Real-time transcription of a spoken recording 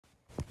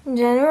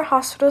General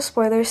Hospital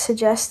spoilers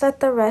suggest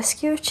that the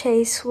rescue of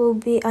Chase will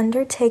be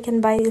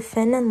undertaken by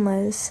Finn and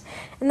Liz.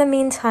 In the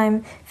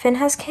meantime, Finn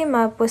has came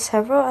up with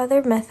several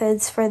other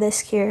methods for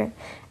this cure,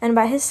 and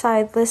by his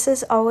side, Liz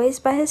is always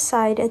by his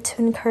side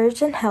to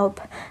encourage and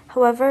help.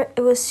 However,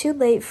 it was too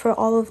late for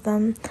all of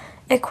them,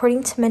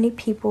 according to many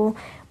people.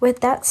 With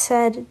that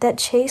said, that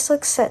Chase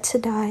looks set to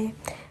die.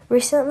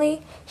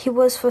 Recently, he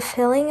was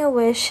fulfilling a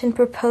wish and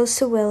proposed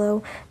to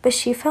Willow, but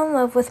she fell in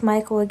love with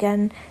Michael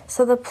again,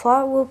 so the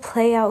plot will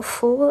play out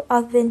full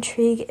of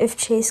intrigue if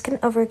Chase can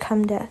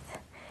overcome death.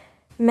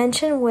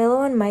 Mention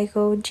Willow and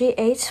Michael.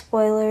 GH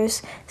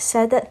spoilers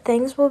said that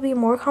things will be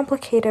more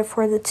complicated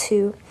for the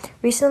two.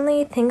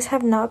 Recently, things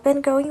have not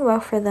been going well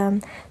for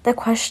them. The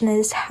question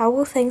is, how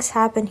will things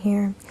happen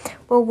here?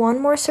 Will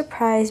one more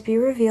surprise be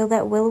revealed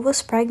that Willow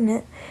was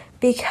pregnant?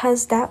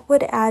 Because that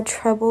would add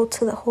trouble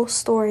to the whole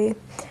story.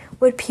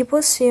 Would people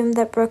assume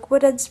that Brooke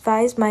would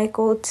advise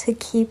Michael to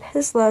keep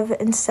his love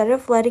instead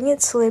of letting it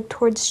slip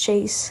towards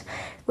Chase?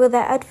 Will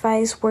that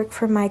advice work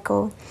for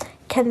Michael?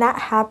 Can that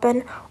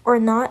happen or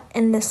not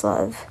in this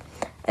love?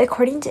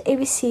 According to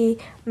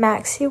ABC,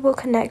 Maxie will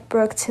connect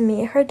Brooke to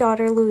meet her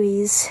daughter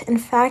Louise. In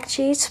fact,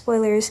 GH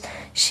spoilers,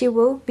 she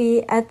will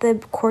be at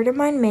the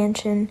Quartermine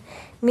mansion.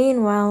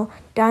 Meanwhile,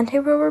 Dante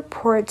will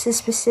report the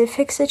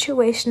specific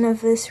situation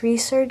of this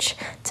research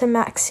to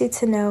Maxie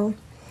to know.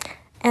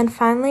 And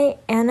finally,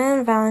 Anna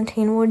and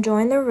Valentine will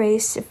join the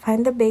race to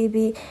find the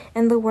baby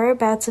and the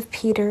whereabouts of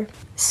Peter.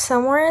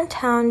 Somewhere in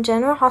town,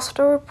 General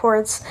Hospital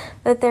reports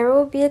that there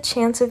will be a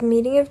chance of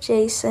meeting of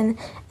Jason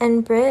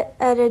and Britt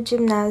at a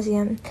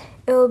gymnasium.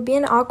 It will be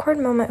an awkward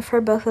moment for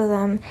both of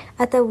them.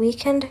 At the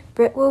weekend,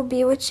 Britt will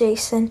be with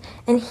Jason,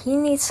 and he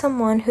needs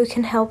someone who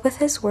can help with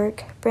his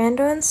work.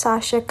 Brando and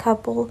Sasha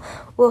couple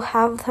will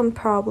have some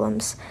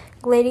problems.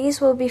 Gladys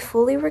will be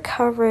fully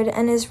recovered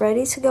and is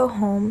ready to go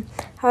home.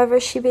 However,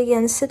 she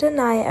begins to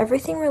deny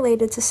everything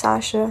related to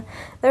Sasha.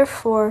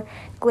 Therefore,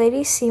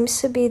 Gladys seems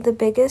to be the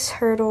biggest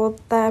hurdle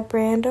that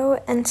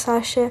Brando and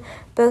Sasha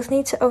both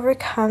need to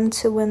overcome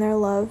to win their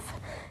love.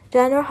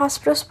 General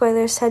Hospital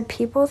spoilers said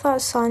people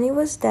thought Sonny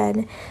was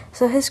dead,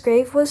 so his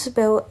grave was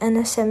built in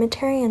a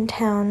cemetery in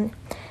town.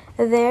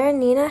 There,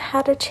 Nina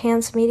had a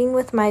chance meeting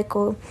with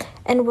Michael,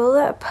 and will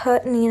that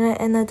put Nina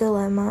in a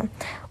dilemma?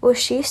 Will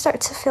she start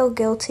to feel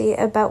guilty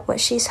about what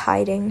she's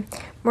hiding?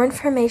 More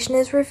information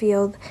is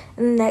revealed,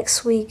 and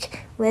next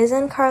week, Liz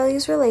and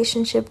Carly's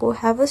relationship will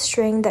have a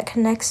string that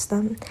connects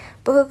them.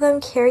 Both of them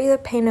carry the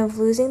pain of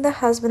losing the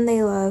husband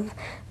they love.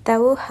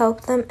 That will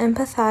help them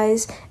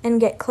empathize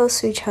and get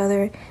close to each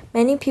other.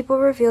 Many people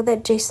reveal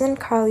that Jason and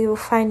Carly will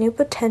find new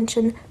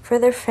potential for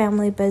their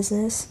family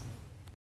business.